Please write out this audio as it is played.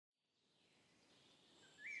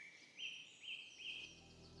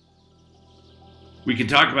We can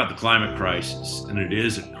talk about the climate crisis, and it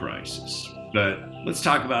is a crisis, but let's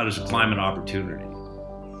talk about it as a climate opportunity.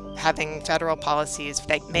 Having federal policies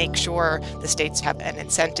that make sure the states have an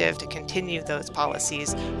incentive to continue those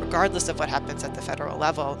policies, regardless of what happens at the federal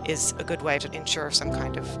level, is a good way to ensure some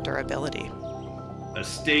kind of durability. A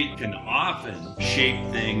state can often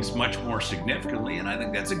shape things much more significantly, and I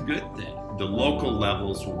think that's a good thing. The local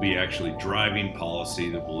levels will be actually driving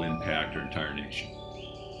policy that will impact our entire nation.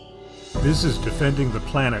 This is Defending the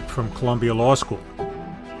Planet from Columbia Law School.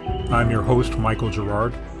 I'm your host, Michael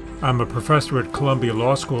Gerard. I'm a professor at Columbia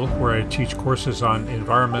Law School, where I teach courses on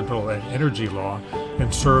environmental and energy law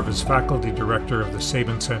and serve as faculty director of the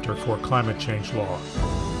Sabin Center for Climate Change Law.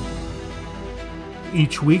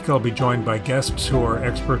 Each week, I'll be joined by guests who are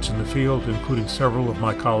experts in the field, including several of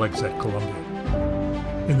my colleagues at Columbia.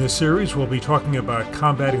 In this series, we'll be talking about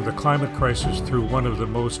combating the climate crisis through one of the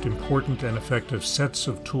most important and effective sets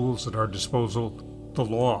of tools at our disposal, the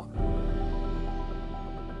law.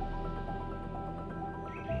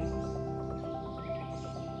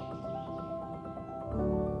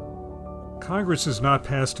 Congress has not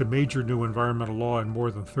passed a major new environmental law in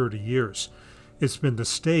more than 30 years. It's been the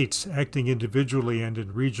states, acting individually and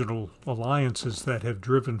in regional alliances, that have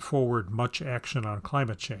driven forward much action on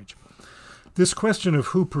climate change. This question of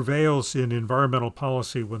who prevails in environmental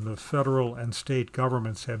policy when the federal and state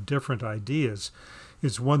governments have different ideas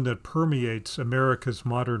is one that permeates America's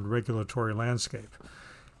modern regulatory landscape.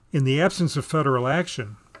 In the absence of federal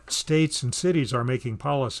action, states and cities are making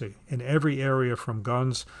policy in every area from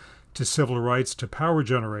guns to civil rights to power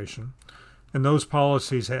generation, and those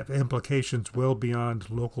policies have implications well beyond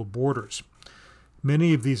local borders.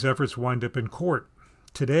 Many of these efforts wind up in court.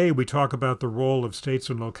 Today, we talk about the role of states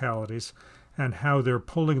and localities and how they're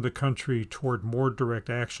pulling the country toward more direct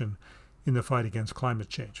action in the fight against climate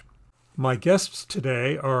change. My guests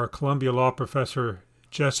today are Columbia Law Professor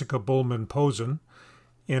Jessica Bullman-Posen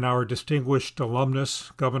and our distinguished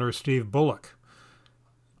alumnus, Governor Steve Bullock.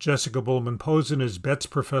 Jessica Bullman-Posen is Betts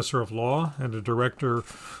Professor of Law and a director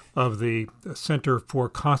of the Center for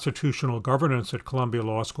Constitutional Governance at Columbia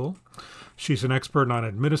Law School. She's an expert on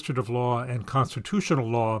administrative law and constitutional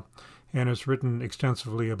law and has written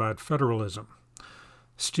extensively about federalism.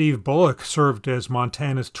 Steve Bullock served as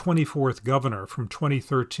Montana's 24th governor from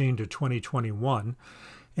 2013 to 2021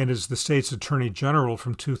 and is the state's attorney general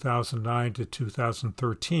from 2009 to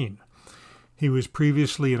 2013. He was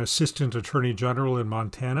previously an assistant attorney general in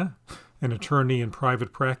Montana, an attorney in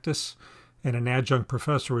private practice, and an adjunct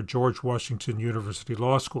professor at George Washington University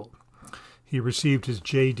Law School. He received his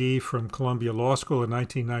J.D. from Columbia Law School in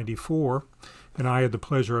 1994, and I had the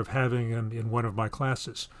pleasure of having him in one of my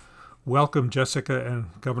classes. Welcome, Jessica and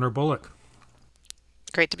Governor Bullock.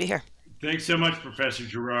 Great to be here. Thanks so much, Professor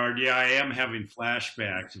Gerard. Yeah, I am having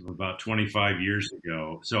flashbacks of about 25 years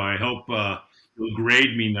ago, so I hope you'll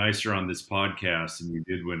grade me nicer on this podcast than you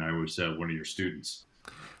did when I was one of your students.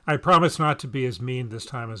 I promise not to be as mean this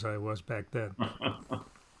time as I was back then.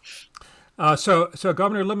 So,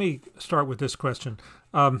 Governor, let me start with this question.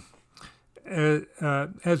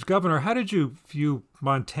 As governor, how did you view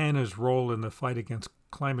Montana's role in the fight against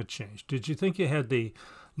climate change? Did you think you had the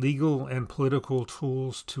legal and political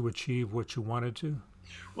tools to achieve what you wanted to?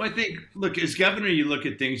 Well, I think, look, as governor, you look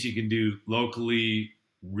at things you can do locally,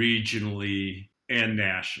 regionally, and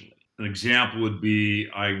nationally. An example would be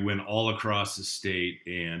I went all across the state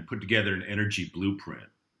and put together an energy blueprint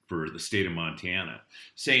for the state of Montana,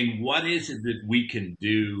 saying what is it that we can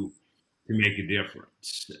do to make a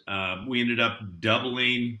difference. We ended up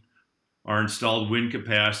doubling our installed wind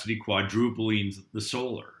capacity, quadrupling the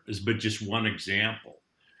solar, but just one example.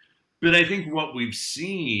 But I think what we've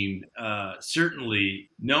seen, certainly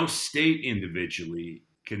no state individually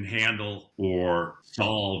can handle or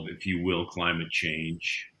solve, if you will, climate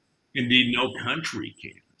change. Indeed, no country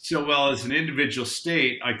can. So while as an individual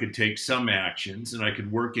state, I could take some actions and I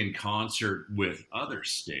could work in concert with other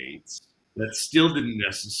states, that still didn't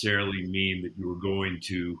necessarily mean that you were going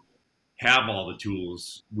to have all the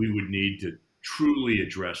tools we would need to truly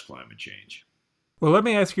address climate change. Well, let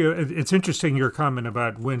me ask you, it's interesting your comment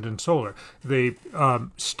about wind and solar. The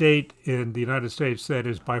state in the United States that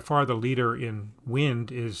is by far the leader in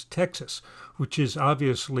wind is Texas, which is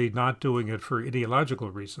obviously not doing it for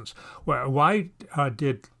ideological reasons. Why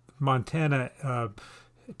did Montana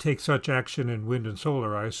take such action in wind and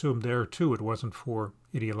solar? I assume there, too, it wasn't for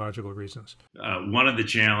ideological reasons. One of the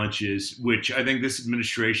challenges, which I think this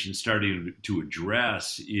administration is starting to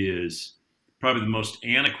address, is probably the most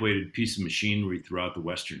antiquated piece of machinery throughout the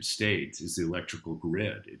Western states is the electrical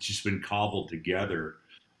grid. It's just been cobbled together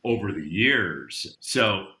over the years.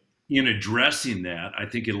 So in addressing that, I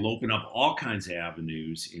think it'll open up all kinds of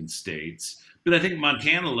avenues in states. But I think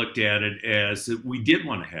Montana looked at it as that we did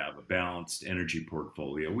want to have a balanced energy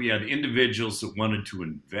portfolio. We had individuals that wanted to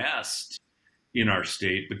invest in our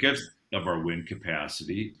state because of our wind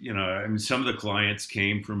capacity. I mean, some of the clients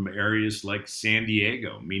came from areas like San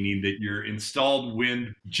Diego, meaning that your installed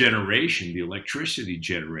wind generation, the electricity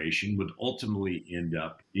generation, would ultimately end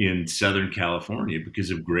up in Southern California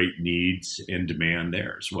because of great needs and demand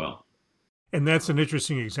there as well. And that's an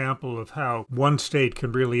interesting example of how one state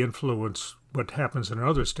can really influence what happens in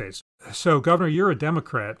other states. So, Governor, you're a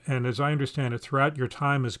Democrat, and as I understand it, throughout your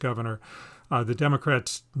time as governor, the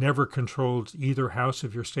Democrats never controlled either house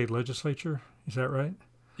of your state legislature. Is that right?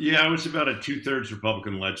 Yeah, I was about a 2/3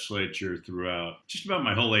 Republican legislature throughout just about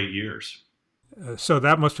my whole 8 years. So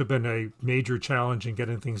that must have been a major challenge in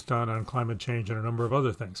getting things done on climate change and a number of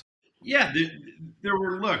other things. Yeah, there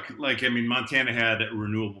were, Montana had a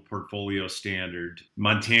renewable portfolio standard.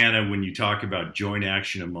 Montana, when you talk about joint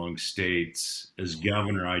action among states, as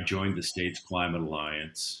governor, I joined the States Climate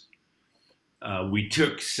Alliance. We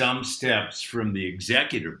took some steps from the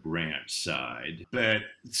executive branch side, but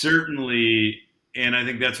certainly, and I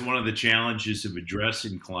think that's one of the challenges of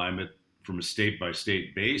addressing climate from a state by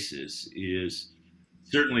state basis, is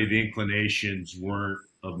certainly the inclinations weren't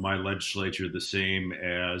of my legislature the same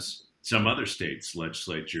as some other states'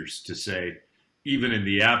 legislatures to say, even in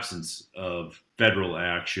the absence of federal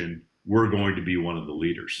action, we're going to be one of the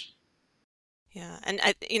leaders. Yeah, and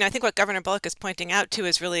I think what Governor Bullock is pointing out too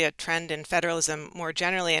is really a trend in federalism more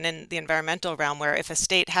generally and in the environmental realm, where if a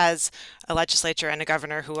state has a legislature and a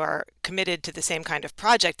governor who are committed to the same kind of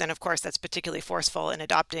project, then of course that's particularly forceful in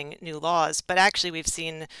adopting new laws. But actually we've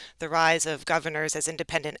seen the rise of governors as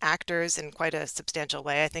independent actors in quite a substantial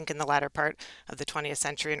way, I think in the latter part of the 20th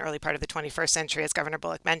century and early part of the 21st century, as Governor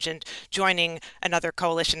Bullock mentioned, joining another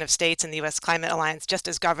coalition of states in the U.S. Climate Alliance just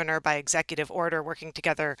as governor by executive order, working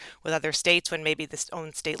together with other states when maybe the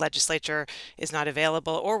own state legislature is not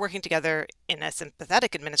available, or working together in a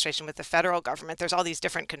sympathetic administration with the federal government. There's all these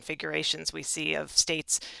different configurations we see of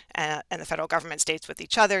states and the federal government, states with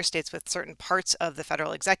each other, states with certain parts of the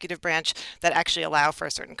federal executive branch that actually allow for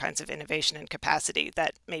certain kinds of innovation and capacity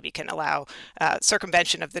that maybe can allow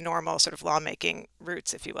circumvention of the normal sort of lawmaking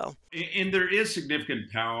routes, if you will. And there is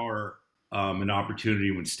significant power and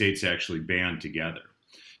opportunity when states actually band together.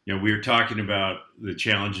 We were talking about the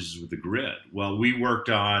challenges with the grid. Well, we worked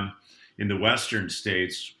on, in the western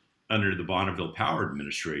states, under the Bonneville Power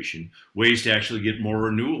Administration, ways to actually get more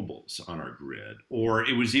renewables on our grid. Or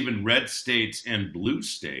it was even red states and blue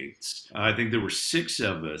states. I think there were 6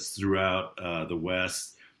 of us throughout the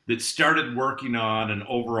West that started working on an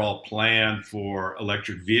overall plan for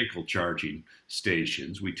electric vehicle charging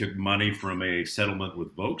stations. We took money from a settlement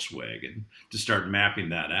with Volkswagen to start mapping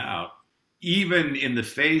that out. Even in the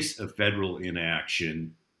face of federal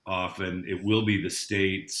inaction, often it will be the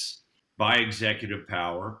states, by executive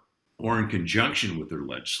power or in conjunction with their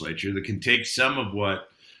legislature, that can take some of what,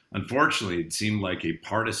 unfortunately, it seemed like a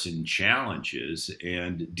partisan challenges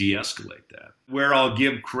and de-escalate that. Where I'll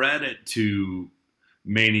give credit to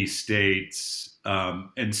many states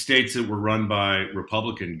and states that were run by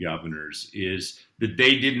Republican governors is that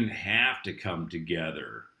they didn't have to come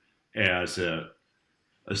together as a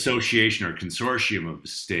association or consortium of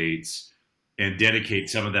states and dedicate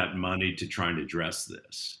some of that money to trying to address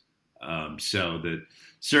this. So that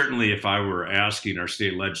certainly if I were asking our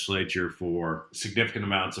state legislature for significant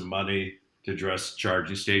amounts of money to address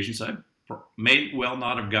charging stations, I may well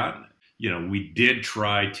not have gotten it. We did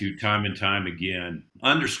try to time and time again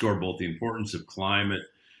underscore both the importance of climate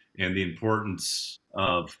and the importance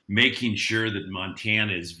of making sure that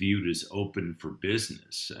Montana is viewed as open for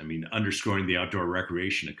business. I mean, underscoring the outdoor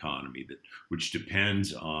recreation economy, which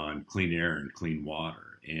depends on clean air and clean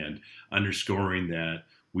water, and underscoring that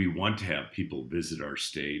we want to have people visit our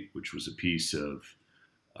state, which was a piece of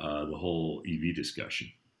the whole EV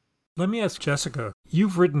discussion. Let me ask Jessica,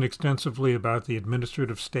 you've written extensively about the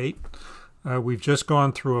administrative state. We've just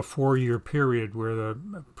gone through a 4-year period where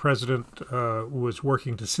the president was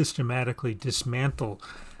working to systematically dismantle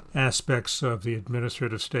aspects of the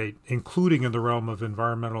administrative state, including in the realm of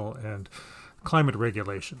environmental and climate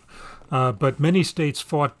regulation. But many states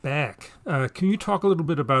fought back. Can you talk a little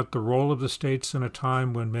bit about the role of the states in a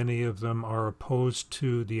time when many of them are opposed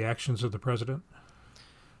to the actions of the president?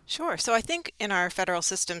 Sure. So I think in our federal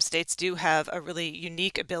system, states do have a really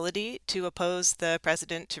unique ability to oppose the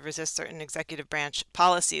president, to resist certain executive branch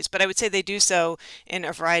policies. But I would say they do so in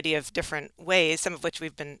a variety of different ways, some of which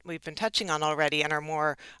we've been touching on already, and are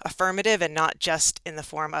more affirmative and not just in the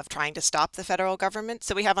form of trying to stop the federal government.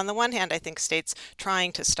 So we have on the one hand, I think states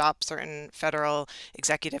trying to stop certain federal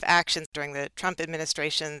executive actions during the Trump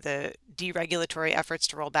administration, the deregulatory efforts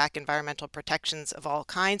to roll back environmental protections of all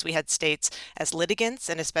kinds. We had states as litigants,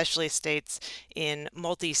 and especially states in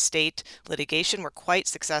multi-state litigation, were quite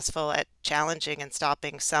successful at challenging and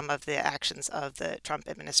stopping some of the actions of the Trump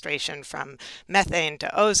administration, from methane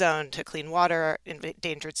to ozone to clean water,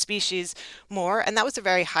 endangered species, more. And that was a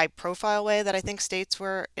very high profile way that I think states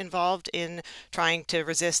were involved in trying to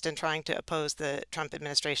resist and trying to oppose the Trump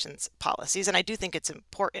administration's policies. And I do think it's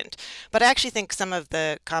important. But I actually think some of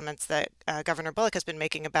the comments that Governor Bullock has been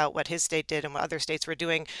making about what his state did and what other states were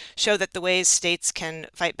doing show that the ways states can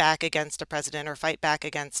fight back against a president or fight back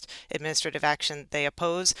against administrative action they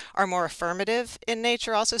oppose are more affirmative in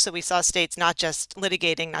nature also. So we saw states not just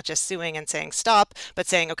litigating, not just suing and saying stop, but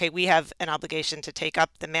saying, okay, we have an obligation to take up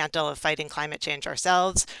the mantle of fighting climate change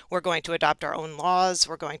ourselves. We're going to adopt our own laws.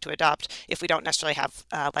 We're going to adopt, if we don't necessarily have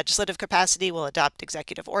legislative capacity, we'll adopt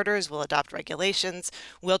executive orders, we'll adopt regulations.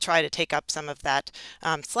 We'll try to take up some of that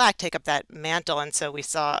slack, take up that mantle. And so we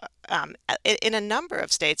saw in a number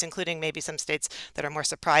of states, including maybe some states that are more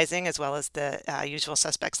surprising, as well as the usual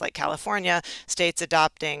suspects like California, states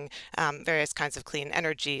adopting various kinds of clean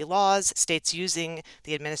energy laws, states using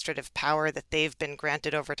the administrative power that they've been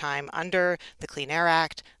granted over time under the Clean Air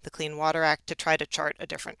Act, the Clean Water Act, to try to chart a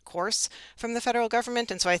different course from the federal government.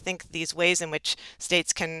 And so I think these ways in which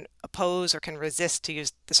states can oppose or can resist, to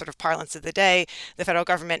use the sort of parlance of the day, the federal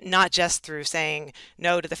government, not just through saying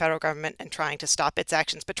no to the federal government and trying to stop its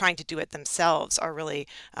actions, but trying to do it themselves, are really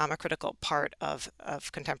a critical part of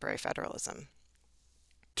contemporary federalism.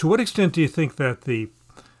 To what extent do you think that the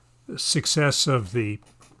success of the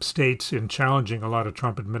states in challenging a lot of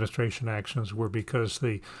Trump administration actions were because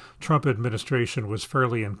the Trump administration was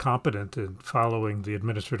fairly incompetent in following the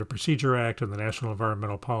Administrative Procedure Act and the National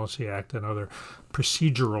Environmental Policy Act and other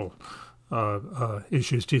procedural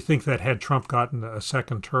issues? Do you think that had Trump gotten a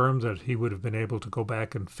second term, that he would have been able to go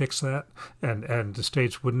back and fix that, and the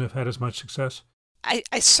states wouldn't have had as much success?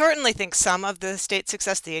 I certainly think some of the state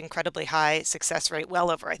success, the incredibly high success rate,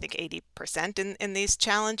 well over, I think, 80% in these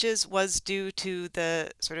challenges, was due to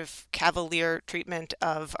the sort of cavalier treatment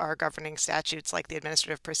of our governing statutes like the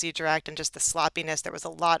Administrative Procedure Act and just the sloppiness. There was a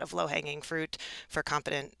lot of low-hanging fruit for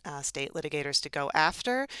competent state litigators to go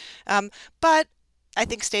after. But I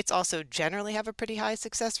think states also generally have a pretty high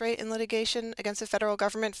success rate in litigation against the federal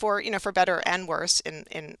government, for for better and worse,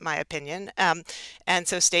 in my opinion. And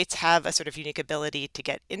so states have a sort of unique ability to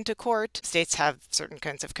get into court. States have certain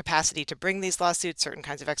kinds of capacity to bring these lawsuits, certain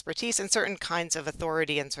kinds of expertise, and certain kinds of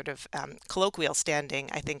authority and sort of colloquial standing,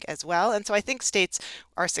 I think, as well. And so I think states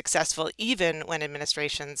are successful even when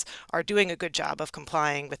administrations are doing a good job of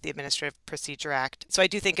complying with the Administrative Procedure Act. So I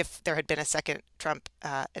do think if there had been a second Trump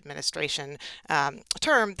administration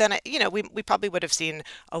term, then we probably would have seen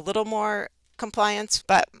a little more compliance.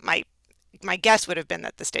 But my guess would have been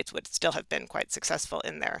that the states would still have been quite successful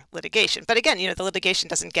in their litigation. But again, the litigation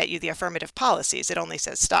doesn't get you the affirmative policies. It only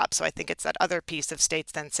says stop. So I think it's that other piece of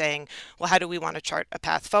states then saying, well, how do we want to chart a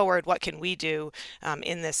path forward? What can we do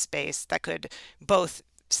in this space that could both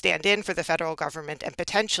stand in for the federal government and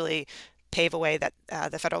potentially pave a way that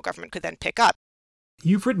the federal government could then pick up?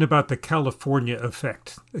 You've written about the California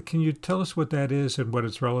effect. Can you tell us what that is and what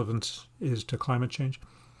its relevance is to climate change?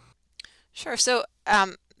 Sure. So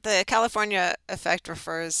the California effect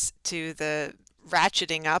refers to the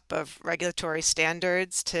ratcheting up of regulatory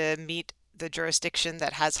standards to meet the jurisdiction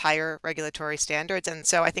that has higher regulatory standards. And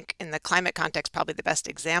so I think in the climate context, probably the best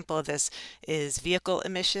example of this is vehicle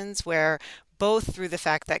emissions, where both through the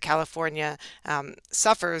fact that California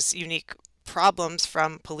suffers unique problems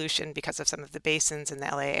from pollution because of some of the basins in the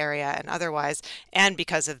LA area and otherwise, and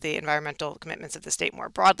because of the environmental commitments of the state more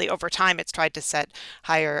broadly. Over time, it's tried to set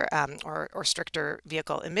higher or stricter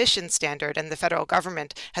vehicle emission standard, and the federal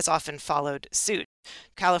government has often followed suit.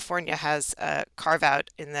 California has a carve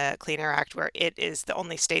out in the Clean Air Act where it is the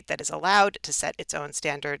only state that is allowed to set its own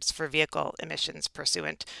standards for vehicle emissions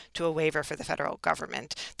pursuant to a waiver for the federal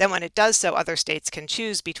government. Then when it does so, other states can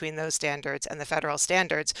choose between those standards and the federal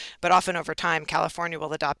standards, but often over time, California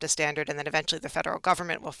will adopt a standard and then eventually the federal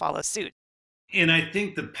government will follow suit. And I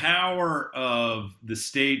think the power of the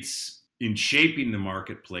states in shaping the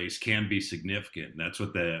marketplace can be significant. And that's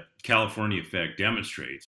what the California effect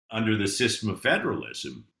demonstrates. Under the system of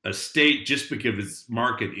federalism, a state, just because of its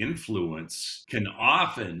market influence, can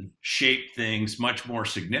often shape things much more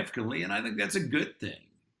significantly. And I think that's a good thing,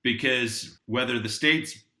 because whether the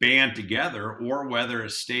states band together or whether a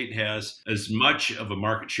state has as much of a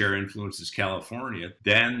market share influence as California,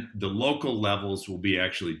 then the local levels will be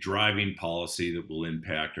actually driving policy that will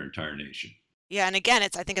impact our entire nation. Yeah, and again,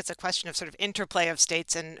 I think it's a question of sort of interplay of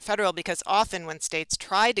states and federal, because often when states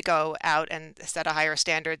try to go out and set a higher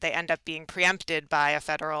standard, they end up being preempted by a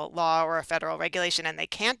federal law or a federal regulation, and they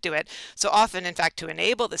can't do it. So often, in fact, to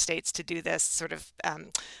enable the states to do this sort of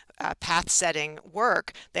path-setting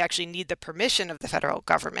work, they actually need the permission of the federal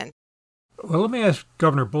government. Well, let me ask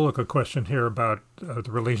Governor Bullock a question here about the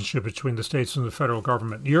relationship between the states and the federal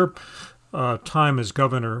government. Your time as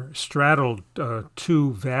governor straddled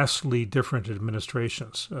two vastly different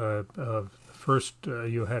administrations. First,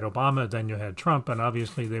 you had Obama, then you had Trump, and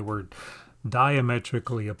obviously they were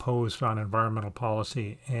diametrically opposed on environmental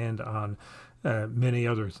policy and on many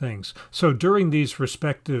other things. So during these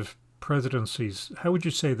respective presidencies, how would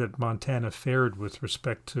you say that Montana fared with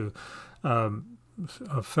respect to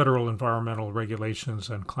federal environmental regulations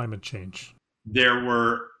and climate change? There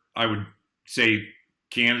were, I would say,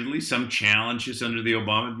 candidly, some challenges under the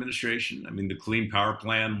Obama administration. I mean, the Clean Power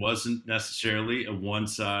Plan wasn't necessarily a one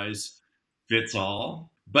size fits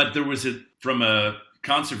all, but there was, from a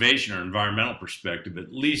conservation or environmental perspective,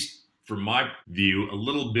 at least from my view, a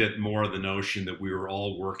little bit more the notion that we were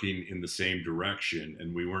all working in the same direction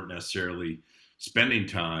and we weren't necessarily spending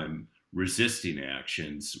time resisting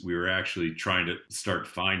actions. We were actually trying to start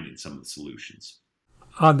finding some of the solutions.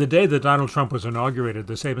 On the day that Donald Trump was inaugurated,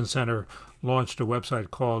 the Sabin Center launched a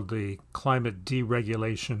website called the Climate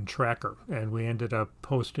Deregulation Tracker, and we ended up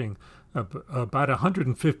posting about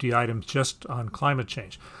 150 items just on climate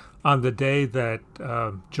change. On the day that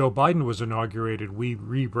Joe Biden was inaugurated, we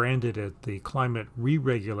rebranded it the Climate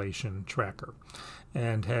Re-Regulation Tracker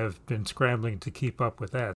and have been scrambling to keep up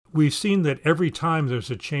with that. We've seen that every time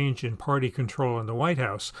there's a change in party control in the White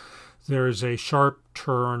House, there's a sharp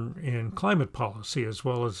turn in climate policy as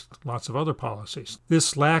well as lots of other policies.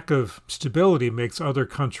 This lack of stability makes other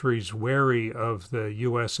countries wary of the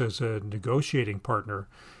U.S. as a negotiating partner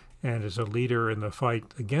and as a leader in the fight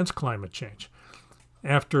against climate change.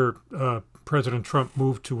 After President Trump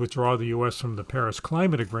moved to withdraw the U.S. from the Paris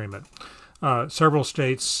Climate Agreement, several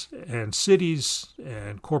states and cities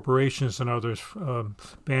and corporations and others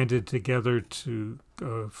banded together to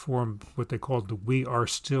form what they called the We Are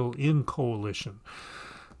Still In Coalition.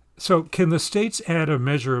 So can the states add a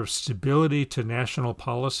measure of stability to national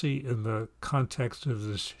policy in the context of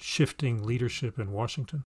this shifting leadership in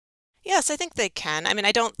Washington? Yes, I think they can. I mean,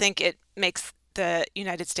 I don't think it makes the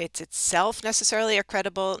United States itself necessarily a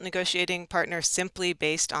credible negotiating partner simply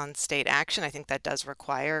based on state action. I think that does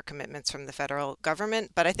require commitments from the federal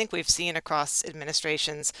government, but I think we've seen across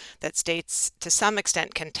administrations that states to some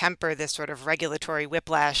extent can temper this sort of regulatory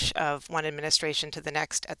whiplash of one administration to the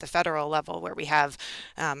next at the federal level, where we have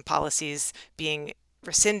policies being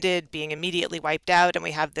rescinded, being immediately wiped out, and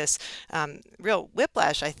we have this real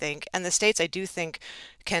whiplash, I think. And the states, I do think,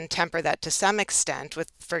 can temper that to some extent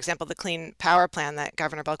with, for example, the Clean Power Plan that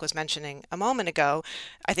Governor Bullock was mentioning a moment ago.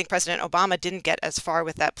 I think President Obama didn't get as far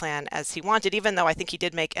with that plan as he wanted, even though I think he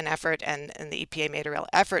did make an effort, and the EPA made a real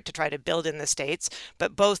effort to try to build in the states,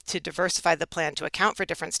 but both to diversify the plan to account for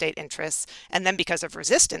different state interests, and then because of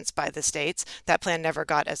resistance by the states, that plan never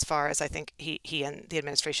got as far as I think he and the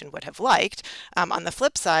administration would have liked. On the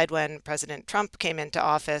flip side, when President Trump came into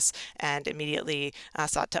office and immediately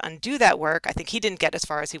sought to undo that work, I think he didn't get as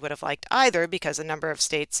far as he would have liked either, because a number of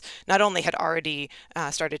states not only had already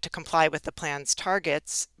started to comply with the plan's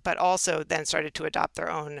targets, but also then started to adopt their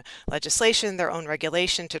own legislation, their own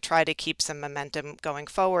regulation to try to keep some momentum going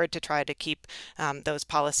forward, to try to keep those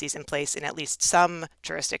policies in place in at least some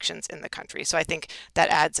jurisdictions in the country. So I think that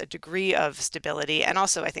adds a degree of stability. And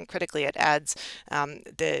also, I think critically, it adds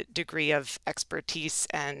the degree of expertise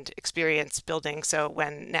and experience building. So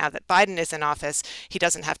now that Biden is in office, he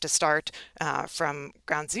doesn't have to start from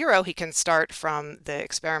ground zero. He can start from the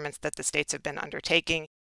experiments that the states have been undertaking.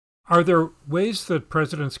 Are there ways that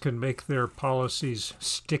presidents can make their policies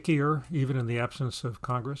stickier, even in the absence of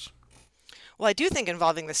Congress? Well, I do think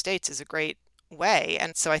involving the states is a great way.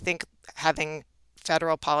 And so I think having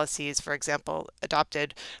federal policies, for example,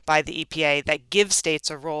 adopted by the EPA that give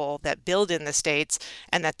states a role, that build in the states,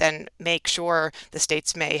 and that then make sure the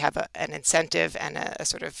states may have an incentive and a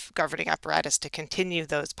sort of governing apparatus to continue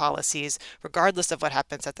those policies, regardless of what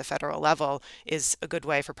happens at the federal level, is a good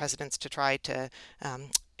way for presidents to try to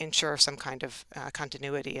ensure some kind of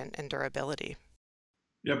continuity and durability.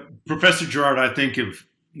 Yep. Professor Gerard, I think of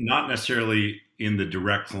not necessarily in the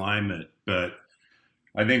direct climate, but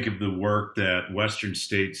I think of the work that Western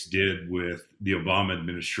states did with the Obama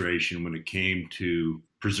administration when it came to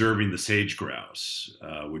preserving the sage grouse,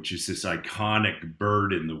 which is this iconic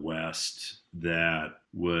bird in the West that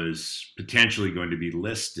was potentially going to be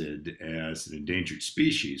listed as an endangered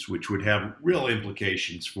species, which would have real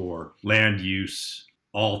implications for land use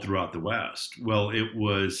all throughout the West. Well, it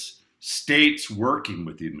was states working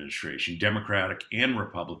with the administration, Democratic and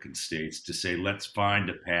Republican states, to say, let's find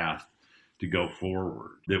a path to go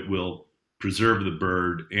forward that will preserve the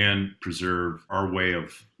bird and preserve our way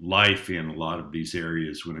of life in a lot of these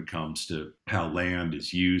areas when it comes to how land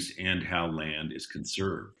is used and how land is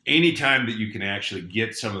conserved. Anytime that you can actually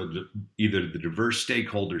get some of either the diverse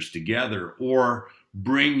stakeholders together or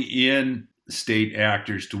bring in state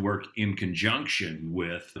actors to work in conjunction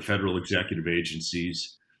with the federal executive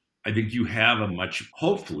agencies, I think you have a much,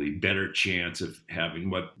 hopefully, better chance of having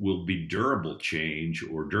what will be durable change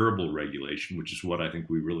or durable regulation, which is what I think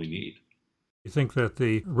we really need. You think that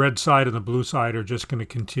the red side and the blue side are just going to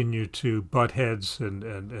continue to butt heads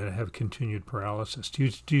and have continued paralysis?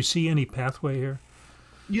 Do you see any pathway here?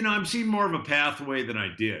 I'm seeing more of a pathway than I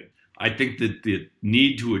did. I think that the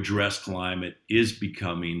need to address climate is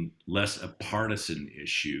becoming less a partisan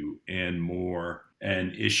issue and more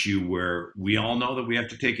an issue where we all know that we have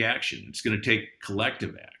to take action. It's going to take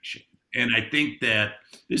collective action. And I think that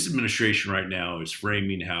this administration right now is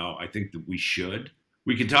framing how I think that we should.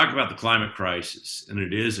 We can talk about the climate crisis, and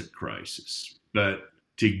it is a crisis, but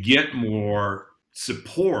to get more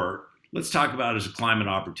support, let's talk about it as a climate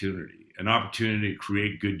opportunity, an opportunity to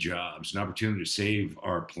create good jobs, an opportunity to save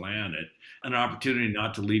our planet, an opportunity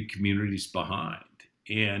not to leave communities behind.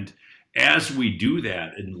 And as we do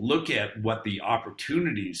that and look at what the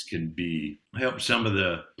opportunities can be, help some of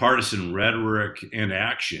the partisan rhetoric and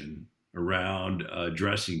action around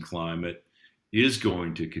addressing climate is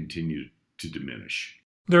going to continue to diminish.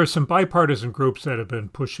 There are some bipartisan groups that have been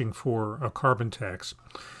pushing for a carbon tax,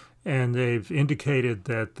 and they've indicated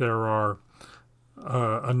that there are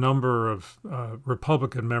a number of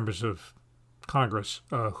Republican members of Congress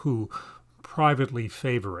who privately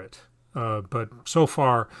favor it. But so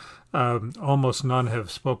far, almost none have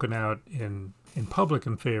spoken out in public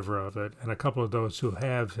in favor of it, and a couple of those who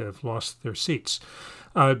have lost their seats.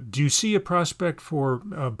 Do you see a prospect for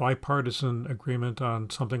bipartisan agreement on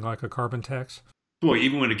something like a carbon tax? Boy,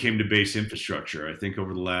 even when it came to base infrastructure, I think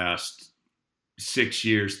over the last 6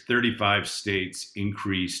 years, 35 states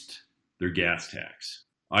increased their gas tax.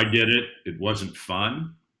 I did it. It wasn't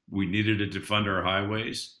fun. We needed it to fund our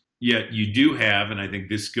highways. Yet you do have, and I think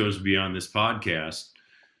this goes beyond this podcast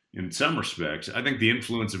in some respects, I think the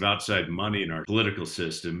influence of outside money in our political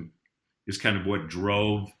system is kind of what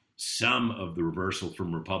drove some of the reversal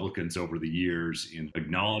from Republicans over the years in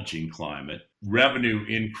acknowledging climate. Revenue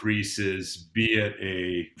increases, be it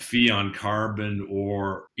a fee on carbon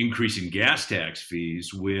or increasing gas tax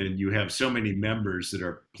fees, when you have so many members that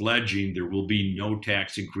are pledging there will be no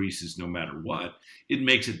tax increases no matter what, it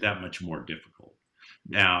makes it that much more difficult.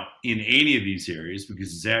 Now, in any of these areas,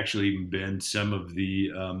 because it's actually even been some of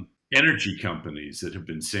the energy companies that have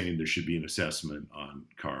been saying there should be an assessment on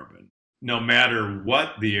carbon. No matter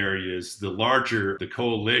what the area is, the larger the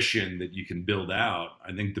coalition that you can build out,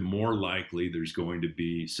 I think the more likely there's going to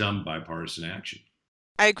be some bipartisan action.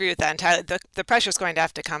 I agree with that entirely. The pressure is going to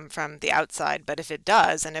have to come from the outside, but if it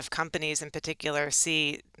does, and if companies in particular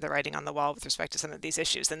see the writing on the wall with respect to some of these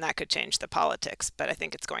issues, then that could change the politics. But I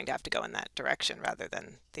think it's going to have to go in that direction rather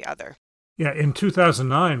than the other. Yeah, in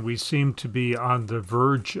 2009, we seemed to be on the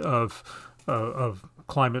verge of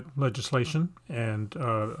climate legislation, and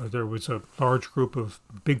there was a large group of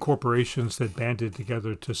big corporations that banded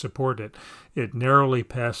together to support it. It narrowly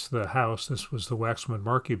passed the House. This was the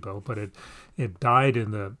Waxman-Markey bill, but it died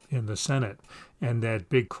in the Senate, and that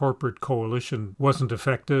big corporate coalition wasn't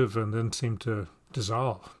effective and then seemed to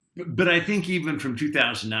dissolve. But I think even from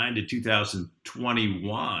 2009 to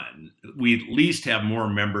 2021, we at least have more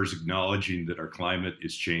members acknowledging that our climate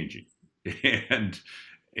is changing and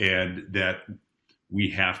that we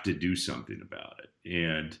have to do something about it.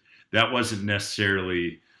 And that wasn't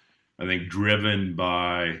necessarily, I think, driven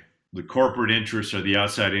by the corporate interests or the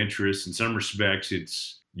outside interests. In some respects,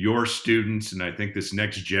 it's your students and I think this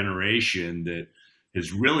next generation that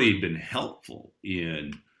has really been helpful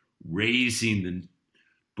in raising the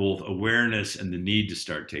both awareness and the need to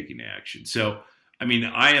start taking action. So, I mean,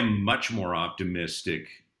 I am much more optimistic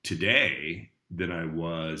today than I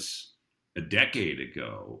was a decade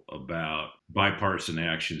ago about bipartisan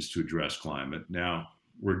actions to address climate. Now,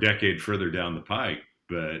 we're a decade further down the pike,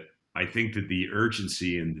 but I think that the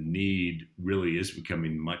urgency and the need really is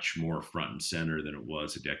becoming much more front and center than it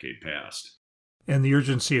was a decade past. And the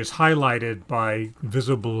urgency is highlighted by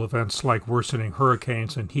visible events like worsening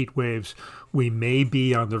hurricanes and heat waves. We may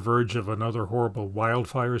be on the verge of another horrible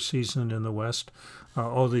wildfire season in the West.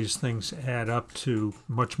 All these things add up to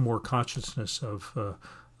much more consciousness of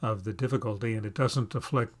the difficulty, and it doesn't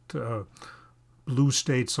afflict blue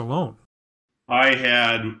states alone. I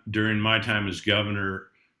had, during my time as governor,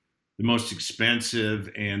 the most expensive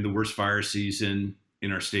and the worst fire season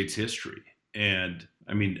in our state's history. And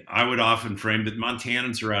I mean, I would often frame that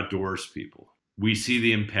Montanans are outdoors people. We see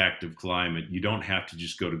the impact of climate. You don't have to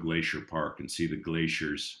just go to Glacier Park and see the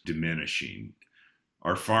glaciers diminishing.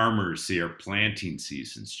 Our farmers see our planting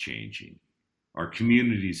seasons changing. Our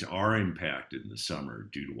communities are impacted in the summer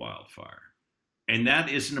due to wildfire. And that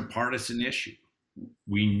isn't a partisan issue.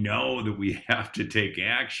 We know that we have to take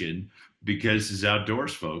action because as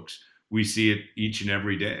outdoors folks, we see it each and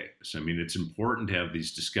every day. So, I mean, it's important to have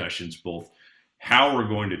these discussions, both how we're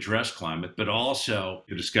going to address climate, but also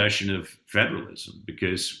the discussion of federalism,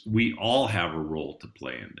 because we all have a role to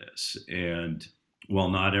play in this. And while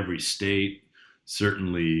not every state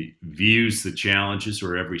certainly views the challenges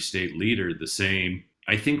or every state leader the same,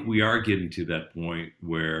 I think we are getting to that point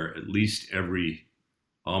where at least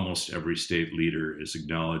almost every state leader is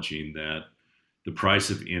acknowledging that the price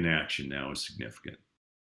of inaction now is significant.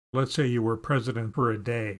 Let's say you were president for a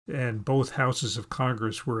day and both houses of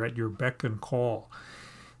Congress were at your beck and call.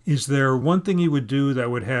 Is there one thing you would do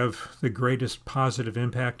that would have the greatest positive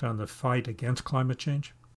impact on the fight against climate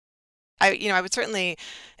change? I would certainly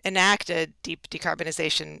enact a deep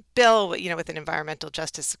decarbonization bill, with an environmental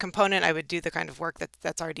justice component. I would do the kind of work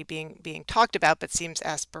that's already being talked about, but seems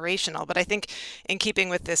aspirational. But I think in keeping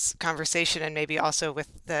with this conversation and maybe also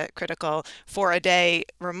with the critical for a day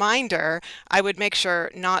reminder, I would make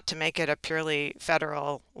sure not to make it a purely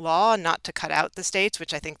federal law, not to cut out the states,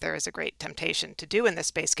 which I think there is a great temptation to do in this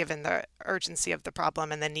space, given the urgency of the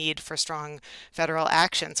problem and the need for strong federal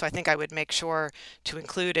action. So I think I would make sure to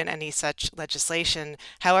include in any such legislation,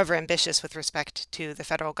 however ambitious with respect to the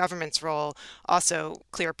federal government's role, also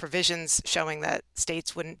clear provisions showing that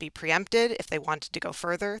states wouldn't be preempted if they wanted to go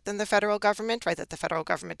further than the federal government, right? That the federal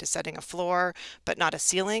government is setting a floor but not a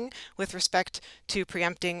ceiling with respect to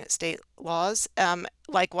preempting state laws.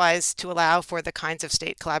 Likewise, to allow for the kinds of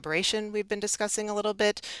state collaboration we've been discussing a little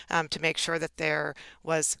bit, to make sure that there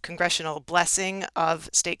was congressional blessing of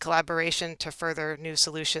state collaboration to further new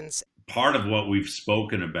solutions. Part of what we've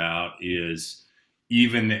spoken about is,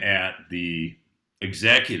 even at the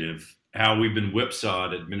executive, how we've been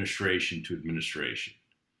whipsawed administration to administration.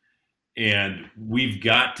 And we've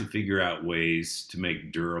got to figure out ways to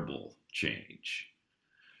make durable change.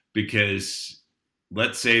 Because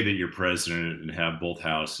let's say that you're president and have both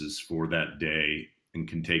houses for that day and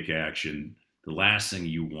can take action. The last thing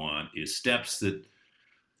you want is steps that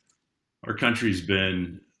our country's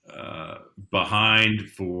been behind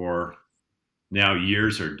for now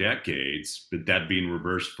years or decades, but that being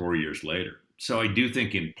reversed 4 years later. So I do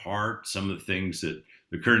think in part some of the things that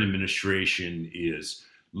the current administration is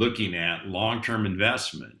looking at, long-term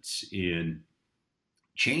investments in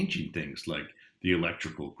changing things like the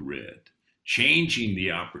electrical grid, changing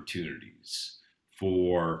the opportunities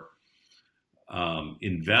for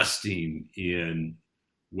investing in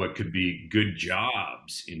what could be good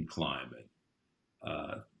jobs in climate,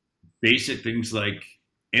 basic things like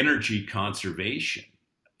energy conservation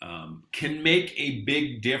can make a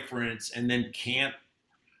big difference and then can't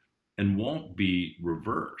and won't be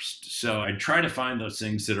reversed. So I try to find those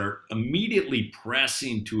things that are immediately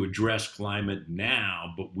pressing to address climate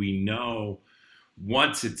now, but we know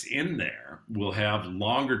once it's in there, will have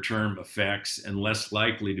longer term effects and less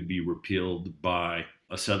likely to be repealed by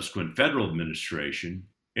a subsequent federal administration.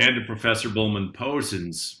 And to Professor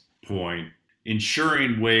Bulman-Posen's point,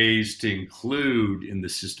 ensuring ways to include in the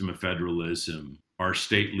system of federalism our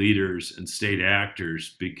state leaders and state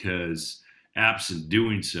actors, because absent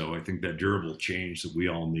doing so, I think that durable change that we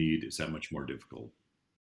all need is that much more difficult.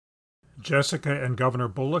 Jessica and Governor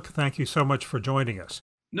Bullock, thank you so much for joining us.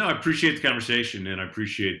 No, I appreciate the conversation, and I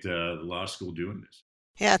appreciate the law school doing this.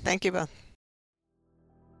 Yeah, thank you both.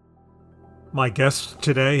 My guests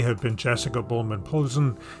today have been Jessica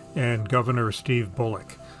Bulman-Posen and Governor Steve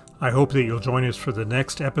Bullock. I hope that you'll join us for the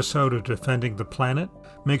next episode of Defending the Planet.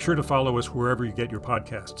 Make sure to follow us wherever you get your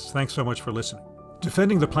podcasts. Thanks so much for listening.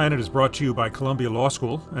 Defending the Planet is brought to you by Columbia Law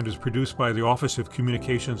School and is produced by the Office of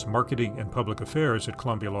Communications, Marketing, and Public Affairs at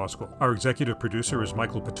Columbia Law School. Our executive producer is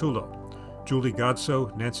Michael Patullo. Julie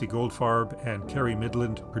Godso, Nancy Goldfarb, and Kerry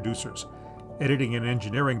Midland, producers. Editing and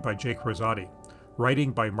engineering by Jake Rosati.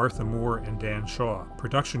 Writing by Martha Moore and Dan Shaw.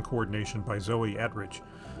 Production coordination by Zoe Attridge.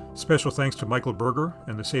 Special thanks to Michael Berger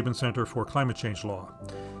and the Sabin Center for Climate Change Law.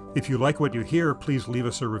 If you like what you hear, please leave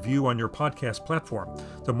us a review on your podcast platform.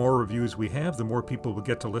 The more reviews we have, the more people will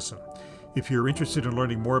get to listen. If you're interested in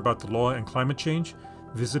learning more about the law and climate change,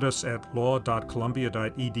 visit us at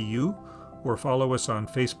law.columbia.edu or follow us on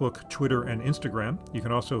Facebook, Twitter, and Instagram. You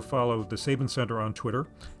can also follow the Sabin Center on Twitter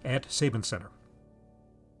 @Sabin Center.